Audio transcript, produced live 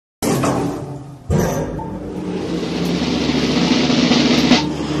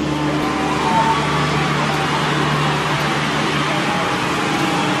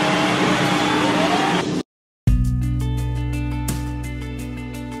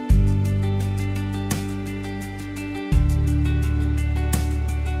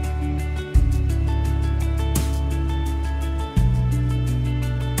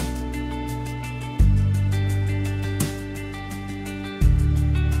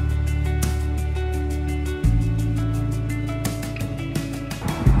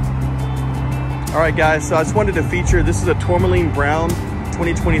All right, guys, so I just wanted to feature, this is a Tourmaline Brown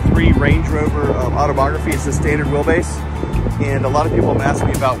 2023 Range Rover Autobiography. It's a standard wheelbase. And a lot of people have asked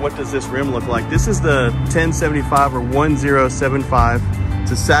me about what does this rim look like. This is the 1075 or 1075.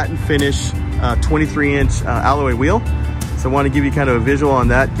 It's a satin finish, 23-inch alloy wheel. So I want to give you kind of a visual on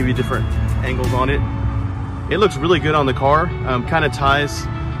that, give you different angles on it. It looks really good on the car. Kind of ties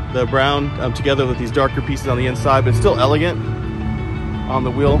the brown together with these darker pieces on the inside, but it's still elegant on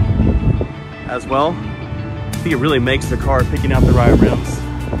the wheel as well. I think it really makes the car picking out the right rims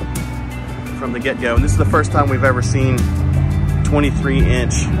from the get-go. And this is the first time we've ever seen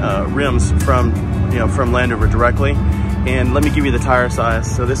 23-inch rims from Land Rover directly. And let me give you the tire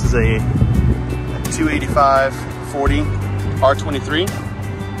size. So this is a 285 40 R23,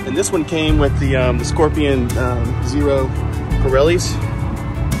 and this one came with the Scorpion Zero Pirellis.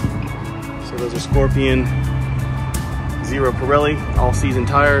 So those are Scorpion Zero Pirelli all-season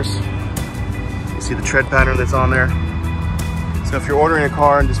tires. You see the tread pattern that's on there. So if you're ordering a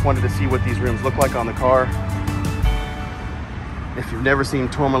car and just wanted to see what these rims look like on the car, if you've never seen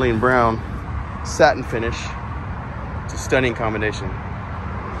Tourmaline Brown satin finish, it's a stunning combination.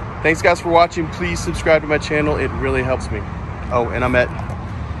 Thanks guys for watching. Please subscribe to my channel. It really helps me. Oh, and I'm at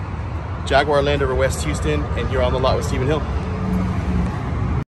Jaguar Land Rover West Houston, and you're on the lot with Stephen Hill.